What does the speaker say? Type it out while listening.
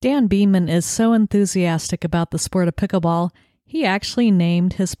Dan Beeman is so enthusiastic about the sport of pickleball, he actually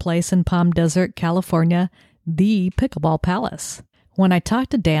named his place in Palm Desert, California, the Pickleball Palace. When I talked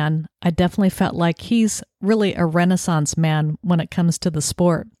to Dan, I definitely felt like he's really a renaissance man when it comes to the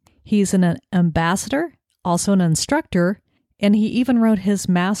sport. He's an ambassador, also an instructor, and he even wrote his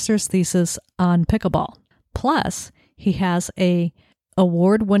master's thesis on pickleball. Plus, he has a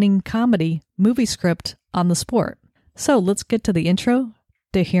award-winning comedy movie script on the sport. So let's get to the intro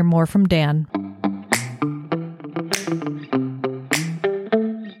to hear more from Dan.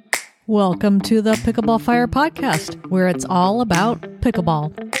 Welcome to the Pickleball Fire Podcast, where it's all about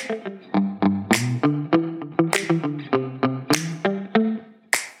pickleball.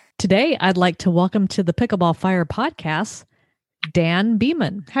 Today, I'd like to welcome to the Pickleball Fire Podcast, Dan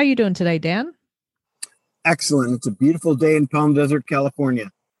Beeman. How are you doing today, Dan? Excellent. It's a beautiful day in Palm Desert, California.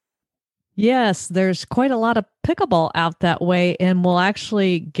 Yes, there's quite a lot of pickleball out that way, and we'll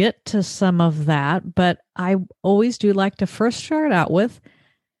actually get to some of that. But I always do like to first start out with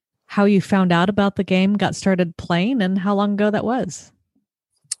how you found out about the game, got started playing, and how long ago that was.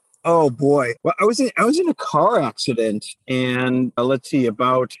 Oh boy. Well, I was in a car accident, and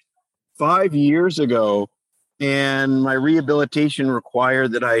about 5 years ago, and my rehabilitation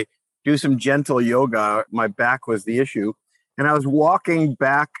required that I do some gentle yoga. My back was the issue, and I was walking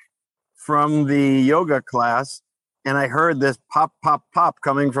back from the yoga class, and I heard this pop, pop, pop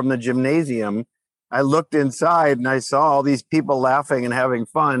coming from the gymnasium. I looked inside and I saw all these people laughing and having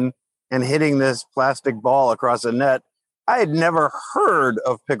fun and hitting this plastic ball across a net. I had never heard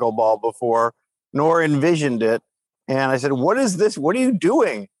of pickleball before, nor envisioned it. And I said, "What is this? What are you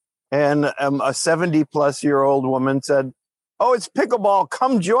doing?" And a 70-plus-year-old woman said, "Oh, it's pickleball.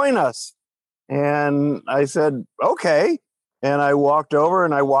 Come join us." And I said, "Okay." And I walked over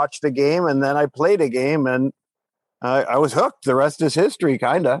and I watched the game, and then I played a game, and I was hooked. The rest is history,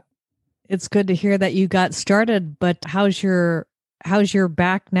 kind of. It's good to hear that you got started, but how's your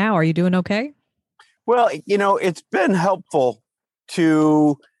back now? Are you doing okay? Well, it's been helpful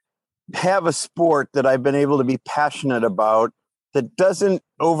to have a sport that I've been able to be passionate about that doesn't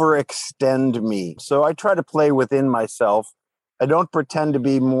overextend me. So I try to play within myself. I don't pretend to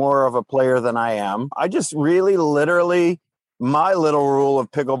be more of a player than I am. I just really literally, my little rule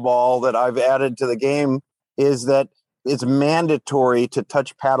of pickleball that I've added to the game is that it's mandatory to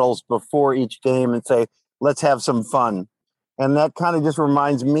touch paddles before each game and say, "Let's have some fun." And that kind of just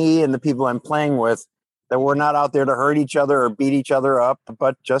reminds me and the people I'm playing with that we're not out there to hurt each other or beat each other up,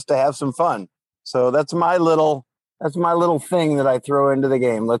 but just to have some fun. So that's my little thing that I throw into the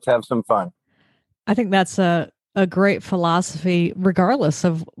game. Let's have some fun. I think that's a great philosophy, regardless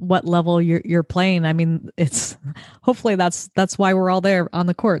of what level you're playing. I mean, it's hopefully that's why we're all there on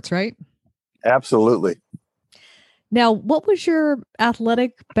the courts, right? Absolutely. Now, what was your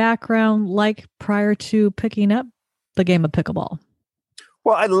athletic background like prior to picking up the game of pickleball?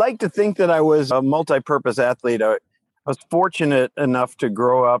 Well, I'd like to think that I was a multi-purpose athlete. I was fortunate enough to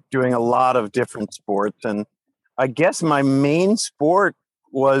grow up doing a lot of different sports. And I guess my main sport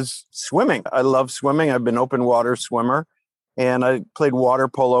was swimming. I love swimming. I've been open water swimmer, and I played water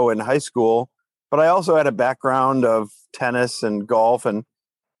polo in high school. But I also had a background of tennis and golf. And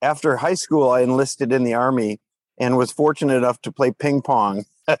after high school, I enlisted in the Army and was fortunate enough to play ping pong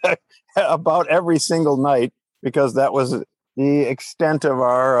about every single night, because that was the extent of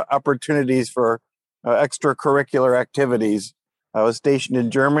our opportunities for extracurricular activities. I was stationed in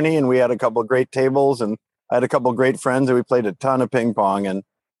Germany, and we had a couple of great tables, and I had a couple of great friends, and we played a ton of ping pong. And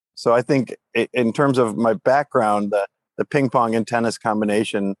so I think in terms of my background, the ping pong and tennis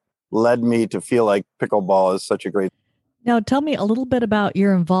combination led me to feel like pickleball is such a great. Now, tell me a little bit about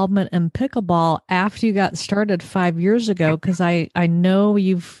your involvement in pickleball after you got started 5 years ago, because I know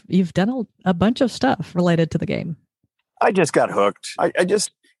you've done a bunch of stuff related to the game. I just got hooked. I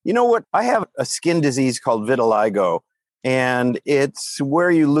just, you know what? I have a skin disease called vitiligo, and it's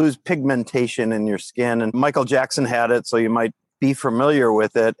where you lose pigmentation in your skin. And Michael Jackson had it, so you might be familiar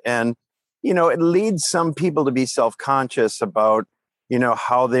with it. And, it leads some people to be self-conscious about,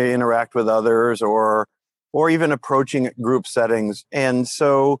 how they interact with others or even approaching group settings. And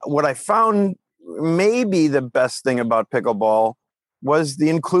so what I found maybe the best thing about pickleball was the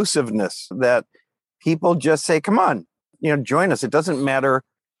inclusiveness, that people just say, "Come on, join us." It doesn't matter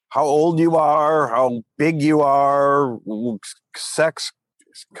how old you are, how big you are, sex,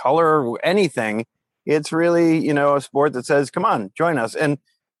 color, anything. It's really, a sport that says, "Come on, join us." And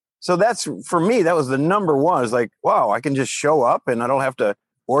so that's, for me, that was the number one. It's like, wow, I can just show up and I don't have to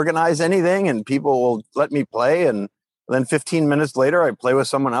organize anything, and people will let me play. And then 15 minutes later, I play with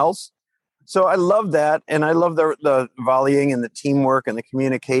someone else. So I love that, and I love the volleying and the teamwork and the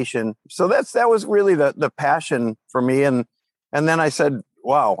communication. So that was really the passion for me, and then I said,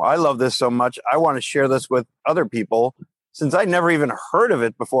 "Wow, I love this so much. I want to share this with other people." Since I never even heard of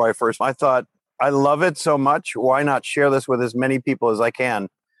it before I thought, I love it so much. Why not share this with as many people as I can?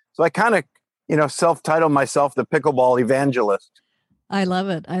 So I kind of, self-titled myself the pickleball evangelist. I love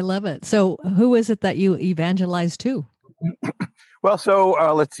it. I love it. So, who is it that you evangelize to? Well, so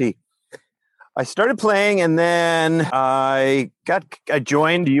let's see. I started playing, and then I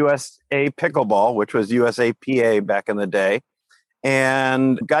joined USA Pickleball, which was USAPA back in the day,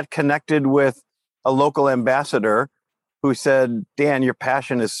 and got connected with a local ambassador who said, "Dan, your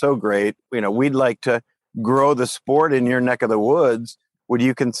passion is so great. We'd like to grow the sport in your neck of the woods. Would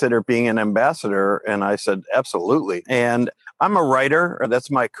you consider being an ambassador?" And I said, "Absolutely." And I'm a writer.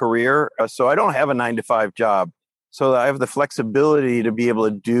 That's my career. So I don't have a 9-to-5 job. So I have the flexibility to be able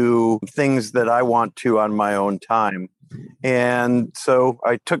to do things that I want to on my own time. And so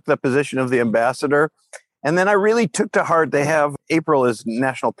I took the position of the ambassador. And then I really took to heart, April is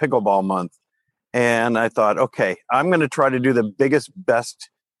National Pickleball Month. And I thought, okay, I'm going to try to do the biggest, best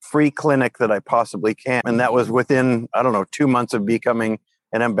free clinic that I possibly can. And that was within, 2 months of becoming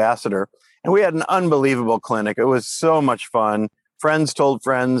an ambassador. And we had an unbelievable clinic. It was so much fun. Friends told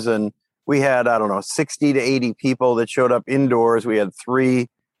friends, and we had, 60 to 80 people that showed up indoors. We had 3,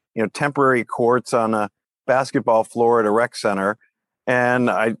 temporary courts on a basketball floor at a rec center. And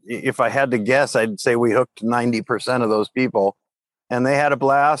if I had to guess, I'd say we hooked 90% of those people. And they had a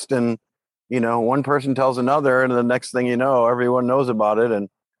blast. And, one person tells another, and the next thing you know, everyone knows about it. And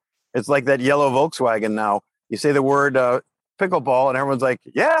it's like that yellow Volkswagen now. You say the word pickleball, and everyone's like,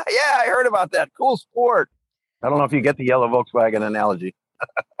 yeah, I heard about that. Cool sport. I don't know if you get the yellow Volkswagen analogy.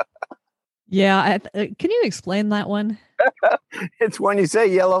 Yeah. Can you explain that one? It's when you say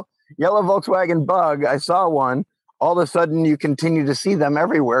yellow Volkswagen Bug. I saw one. All of a sudden, you continue to see them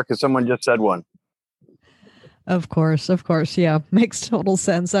everywhere because someone just said one. Of course. Yeah. Makes total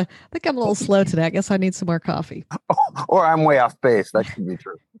sense. I think I'm a little slow today. I guess I need some more coffee. Or I'm way off base. That could be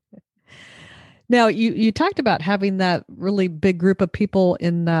true. Now, you talked about having that really big group of people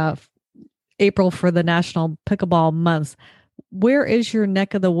in April for the National Pickleball Month. Where is your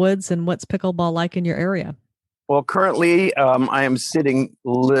neck of the woods, and what's pickleball like in your area? Well, currently, I am sitting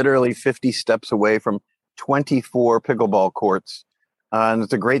literally 50 steps away from 24 pickleball courts. And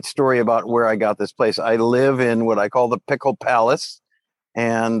it's a great story about where I got this place. I live in what I call the Pickle Palace,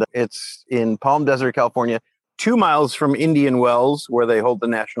 and it's in Palm Desert, California, 2 miles from Indian Wells, where they hold the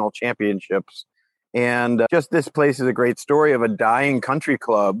national championships. And just this place is a great story of a dying country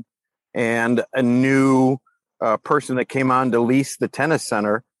club and a new person that came on to lease the tennis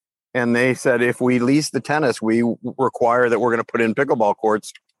center. And they said, if we lease the tennis, we require that we're going to put in pickleball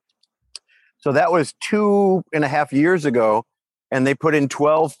courts. So that was 2.5 years ago. And they put in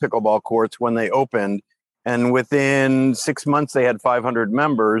 12 pickleball courts when they opened. And within 6 months, they had 500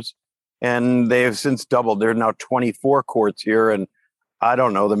 members. And they have since doubled. There are now 24 courts here. And I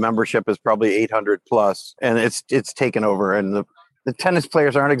don't know, the membership is probably 800 plus. And it's taken over. And the tennis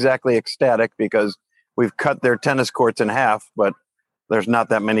players aren't exactly ecstatic because we've cut their tennis courts in half. But there's not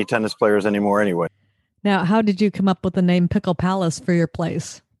that many tennis players anymore anyway. Now, how did you come up with the name Pickle Palace for your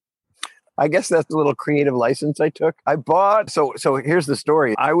place? I guess that's a little creative license I took. So here's the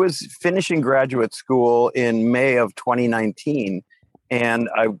story. I was finishing graduate school in May of 2019, and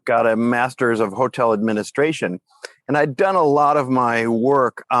I got a master's of hotel administration. And I'd done a lot of my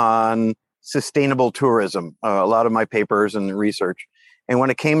work on sustainable tourism, a lot of my papers and research. And when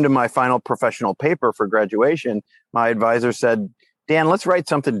it came to my final professional paper for graduation, my advisor said, "Dan, let's write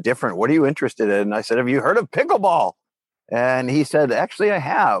something different. What are you interested in?" And I said, "Have you heard of pickleball?" And he said, "Actually, I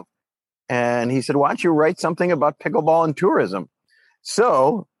have." And he said, "Why don't you write something about pickleball and tourism?"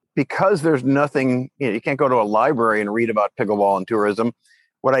 So because there's nothing, you can't go to a library and read about pickleball and tourism.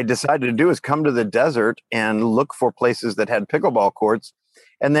 What I decided to do is come to the desert and look for places that had pickleball courts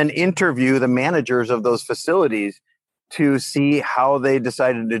and then interview the managers of those facilities to see how they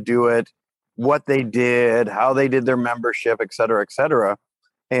decided to do it, what they did, how they did their membership, et cetera, et cetera.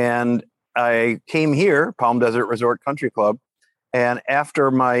 And I came here, Palm Desert Resort Country Club. And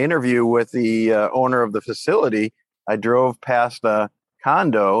after my interview with the owner of the facility, I drove past a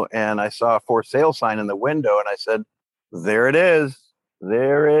condo and I saw a for sale sign in the window. And I said, there it is.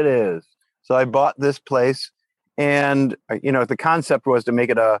 There it is. So I bought this place. And, the concept was to make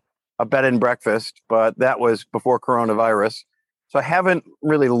it a bed and breakfast, but that was before coronavirus. So I haven't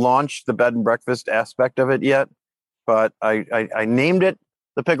really launched the bed and breakfast aspect of it yet, but I named it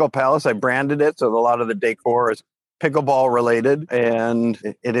the Pickle Palace. I branded it. So a lot of the decor is pickleball related, and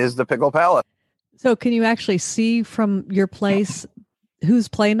it is the Pickle Palace. So can you actually see from your place who's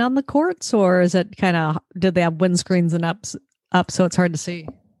playing on the courts, or is it kind of, did they have windscreens and up so it's hard to see?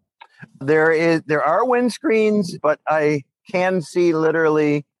 There are windscreens, but I can see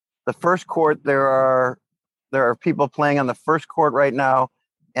literally the first court. There are people playing on the first court right now,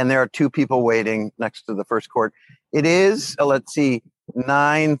 and there are two people waiting next to the first court. It is, let's see,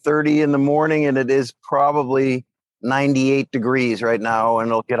 9:30 in the morning, and it is probably 98 degrees right now, and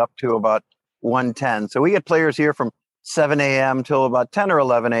it'll get up to about 110. So we get players here from 7 a.m. till about 10 or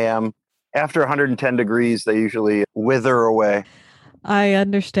 11 a.m. After 110 degrees, they usually wither away. I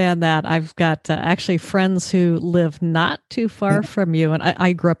understand that. I've got actually friends who live not too far from you, and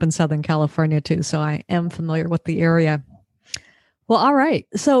I grew up in Southern California too, so I am familiar with the area. Well, all right.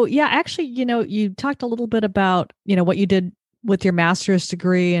 So yeah, actually, you talked a little bit about, what you did with your master's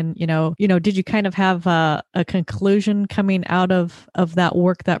degree, and did you kind of have a conclusion coming out of that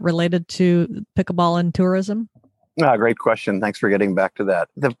work that related to pickleball and tourism? Great question. Thanks for getting back to that.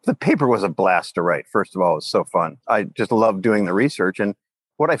 The paper was a blast to write. First of all, it was so fun. I just loved doing the research. And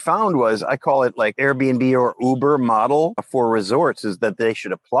what I found was, I call it like Airbnb or Uber model for resorts, is that they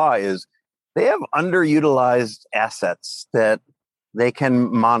should apply is they have underutilized assets that they can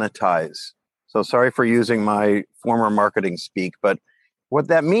monetize. So sorry for using my former marketing speak, but what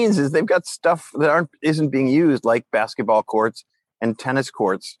that means is they've got stuff that isn't being used, like basketball courts and tennis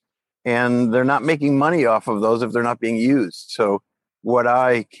courts, and they're not making money off of those if they're not being used. So what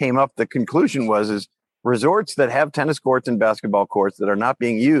I came up, the conclusion is resorts that have tennis courts and basketball courts that are not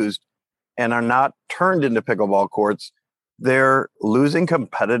being used and are not turned into pickleball courts, they're losing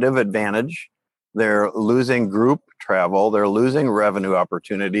competitive advantage. They're losing group travel. They're losing revenue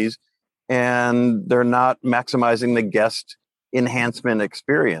opportunities, and they're not maximizing the guest enhancement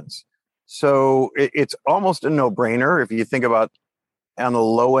experience. So it's almost a no-brainer. If you think about, on the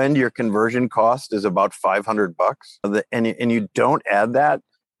low end, your conversion cost is about $500, and you don't add that,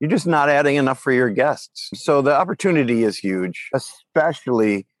 you're just not adding enough for your guests. So the opportunity is huge,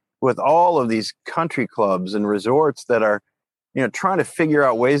 especially with all of these country clubs and resorts that are, trying to figure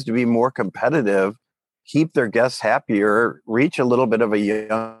out ways to be more competitive, keep their guests happier, reach a little bit of a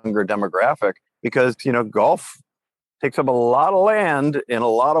younger demographic, because, golf takes up a lot of land and a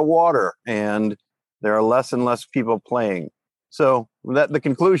lot of water, and there are less and less people playing. So that the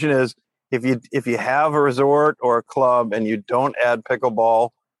conclusion is, if you have a resort or a club and you don't add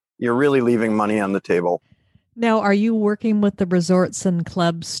pickleball, you're really leaving money on the table. Now, are you working with the resorts and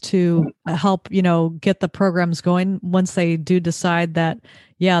clubs to help, get the programs going once they do decide that,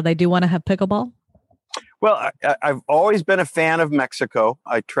 yeah, they do want to have pickleball? Well, I've always been a fan of Mexico.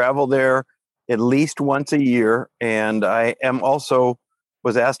 I travel there at least once a year, and I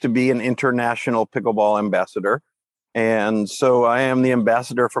was asked to be an international pickleball ambassador. And so I am the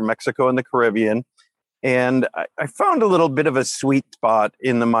ambassador for Mexico and the Caribbean. And I found a little bit of a sweet spot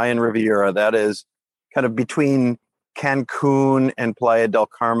in the Mayan Riviera, that is kind of between Cancun and Playa del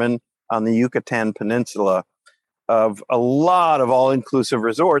Carmen on the Yucatan Peninsula, of a lot of all-inclusive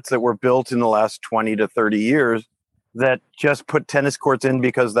resorts that were built in the last 20 to 30 years that just put tennis courts in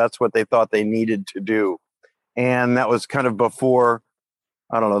because that's what they thought they needed to do. And that was kind of before,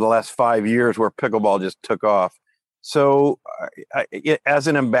 the last 5 years where pickleball just took off. So as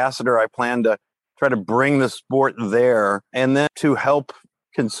an ambassador, I plan to try to bring the sport there, and then to help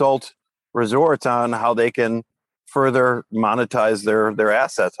consult resorts on how they can further monetize their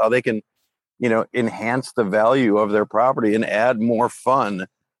assets, how they can, enhance the value of their property and add more fun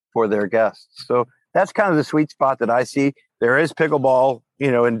for their guests. So that's kind of the sweet spot that I see. There is pickleball,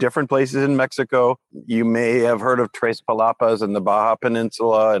 in different places in Mexico. You may have heard of Tres Palapas and the Baja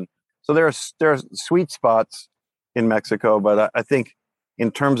Peninsula. And so there are sweet spots in Mexico, but I think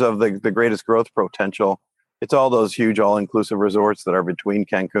in terms of the greatest growth potential, it's all those huge all-inclusive resorts that are between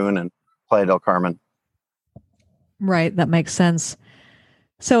Cancun and Playa del Carmen. Right. That makes sense.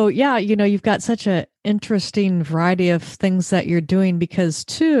 So yeah, you've got such an interesting variety of things that you're doing, because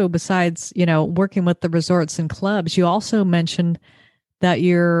too, besides, working with the resorts and clubs, you also mentioned that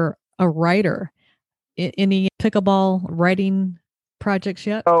you're a writer. Any pickleball writing projects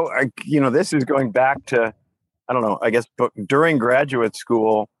yet? Oh, this is going back to, I guess during graduate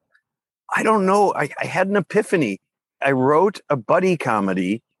school. I don't know. I had an epiphany. I wrote a buddy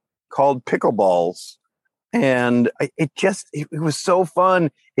comedy called Pickleballs. And it was so fun.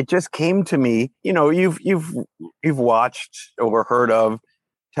 It just came to me. You've watched or heard of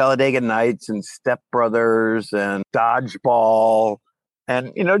Talladega Nights and Step Brothers and Dodgeball,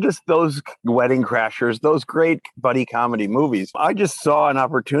 and just those Wedding Crashers, those great buddy comedy movies. I just saw an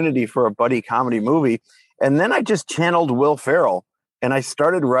opportunity for a buddy comedy movie, And then I just channeled Will Ferrell, and I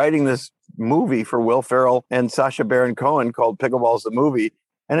started writing this movie for Will Ferrell and Sacha Baron Cohen called Pickleball's the Movie.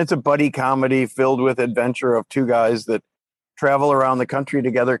 And it's a buddy comedy filled with adventure of two guys that travel around the country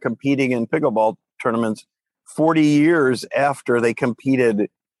together competing in pickleball tournaments 40 years after they competed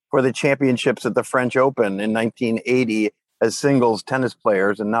for the championships at the French Open in 1980 as singles tennis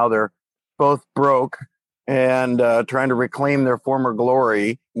players. And now they're both broke and trying to reclaim their former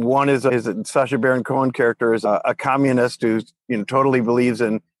glory. One is Sacha Baron Cohen character is a communist who totally believes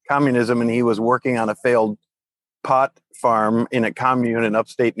in communism, and he was working on a failed pot farm in a commune in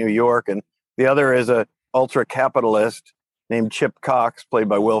upstate New York. And the other is a ultra capitalist named Chip Cox, played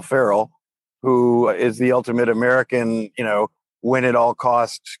by Will Ferrell, who is the ultimate American, win at all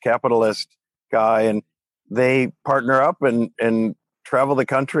costs capitalist guy. And they partner up and travel the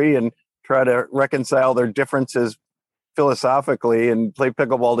country and try to reconcile their differences philosophically and play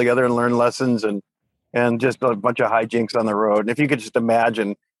pickleball together and learn lessons and just a bunch of hijinks on the road. And if you could just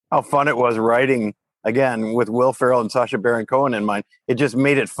imagine how fun it was writing, again, with Will Ferrell and Sacha Baron Cohen in mind, it just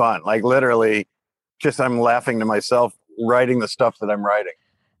made it fun. Like literally just I'm laughing to myself writing the stuff that I'm writing.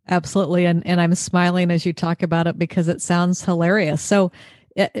 Absolutely. And I'm smiling as you talk about it because it sounds hilarious. So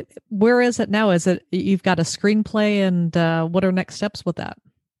where is it now? Is it you've got a screenplay, and what are next steps with that?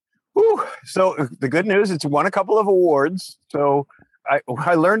 Whew. So the good news, it's won a couple of awards. So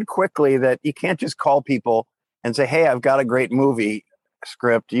I learned quickly that you can't just call people and say, hey, I've got a great movie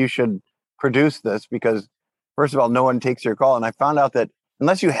script. You should produce this, because first of all, no one takes your call. And I found out that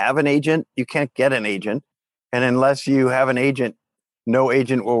unless you have an agent, you can't get an agent. And unless you have an agent, no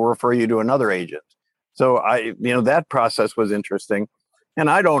agent will refer you to another agent. So that process was interesting. And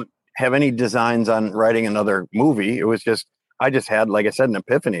I don't have any designs on writing another movie. It was just, I just had, like I said, an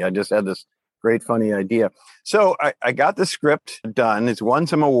epiphany. I just had this great, funny idea. So I got the script done. It's won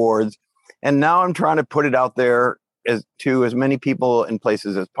some awards. And now I'm trying to put it out there to as many people and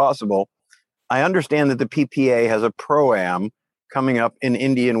places as possible. I understand that the PPA has a pro-am coming up in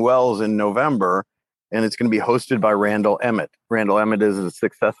Indian Wells in November, and it's going to be hosted by Randall Emmett. Randall Emmett is a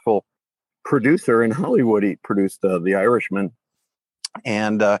successful producer in Hollywood. He produced The Irishman,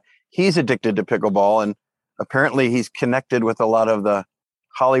 and he's addicted to pickleball. And apparently he's connected with a lot of the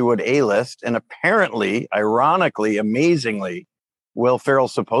Hollywood A-list. And apparently, ironically, amazingly, Will Ferrell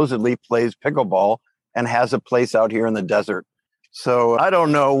supposedly plays pickleball and has a place out here in the desert. So I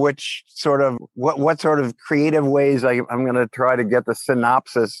don't know what sort of creative ways I'm going to try to get the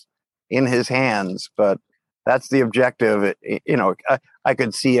synopsis in his hands, but that's the objective. I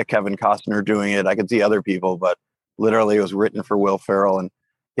could see a Kevin Costner doing it. I could see other people, but literally it was written for Will Ferrell. And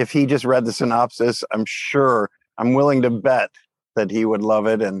if he just read the synopsis, I'm willing to bet that he would love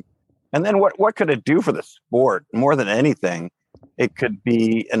it. And then what could it do for the sport? More than anything, it could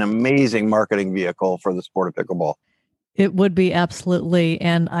be an amazing marketing vehicle for the sport of pickleball. It would be, absolutely.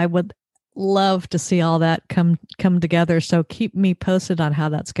 And I would love to see all that come together. So keep me posted on how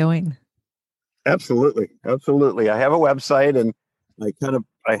that's going. Absolutely. Absolutely. I have a website, and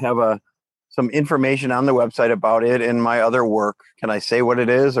I have some information on the website about it and my other work. Can I say what it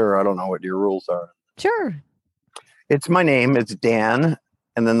is, or I don't know what your rules are? Sure. It's my name. It's Dan,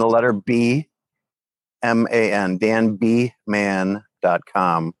 and then the letter B, M-A-N, danbman.com.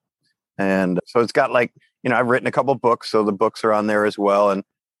 And so it's got I've written a couple books, so the books are on there as well. And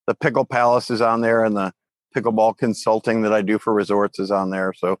the Pickle Palace is on there, and the pickleball consulting that I do for resorts is on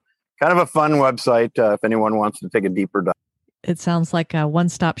there. So kind of a fun website if anyone wants to take a deeper dive. It sounds like a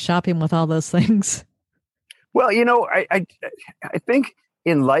one-stop shopping with all those things. Well, I think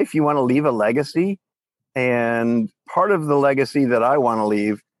in life you want to leave a legacy. And part of the legacy that I want to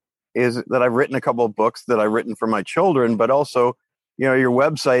leave is that I've written a couple of books that I've written for my children, but also, your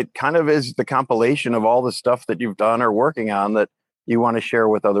website kind of is the compilation of all the stuff that you've done or working on that you want to share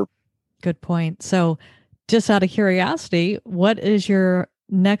with other. Good point. So just out of curiosity, what is your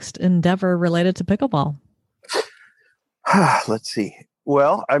next endeavor related to pickleball? Let's see.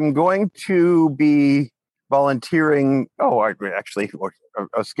 Well, I'm going to be volunteering. I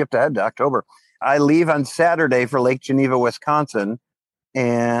skipped ahead to October. I leave on Saturday for Lake Geneva, Wisconsin,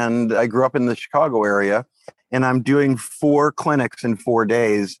 and I grew up in the Chicago area, and I'm doing 4 clinics in 4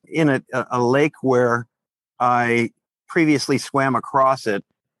 days in a lake where I previously swam across it.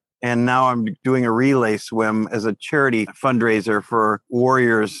 And now I'm doing a relay swim as a charity fundraiser for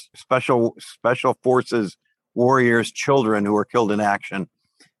warriors, special forces warriors' children who were killed in action.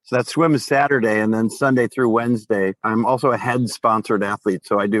 So that swim is Saturday, and then Sunday through Wednesday. I'm also a head sponsored athlete,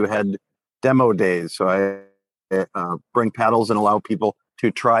 so I do head demo days. So I bring paddles and allow people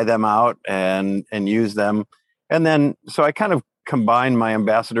to try them out and use them. And then, so I kind of combine my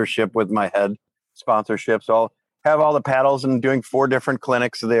ambassadorship with my head sponsorships. I'll have all the paddles and doing 4 different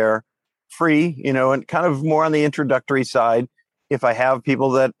clinics there, free, and kind of more on the introductory side. If I have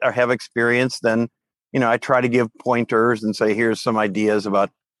people that have experience, then, I try to give pointers and say, here's some ideas about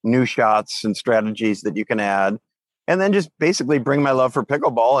new shots and strategies that you can add. And then just basically bring my love for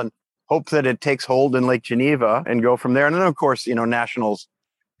pickleball and hope that it takes hold in Lake Geneva and go from there. And then, of course, Nationals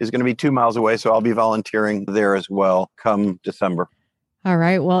is going to be 2 miles away, so I'll be volunteering there as well come December. All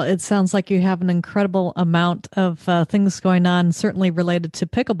right. Well, it sounds like you have an incredible amount of things going on, certainly related to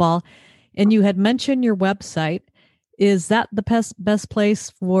pickleball. And you had mentioned your website. Is that the best place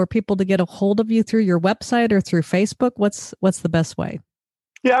for people to get a hold of you, through your website or through Facebook? What's the best way?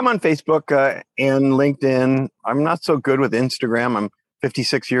 Yeah, I'm on Facebook and LinkedIn. I'm not so good with Instagram. I'm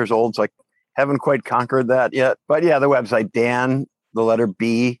 56 years old, so I haven't quite conquered that yet. But yeah, the website, Dan, the letter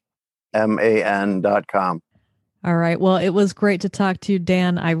B, MAN.com. All right. Well, it was great to talk to you,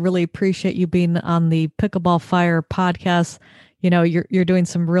 Dan. I really appreciate you being on the Pickleball Fire podcast. You're doing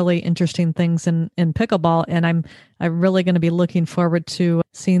some really interesting things in pickleball, and I'm really going to be looking forward to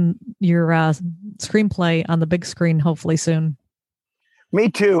seeing your screenplay on the big screen hopefully soon. Me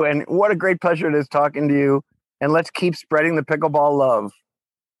too. And what a great pleasure it is talking to you. And let's keep spreading the pickleball love.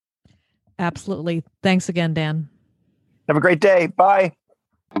 Absolutely. Thanks again, Dan. Have a great day. Bye.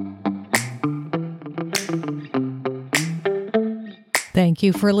 Thank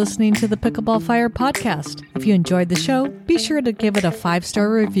you for listening to the Pickleball Fire podcast. If you enjoyed the show, be sure to give it a 5-star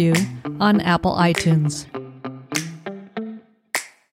review on Apple iTunes.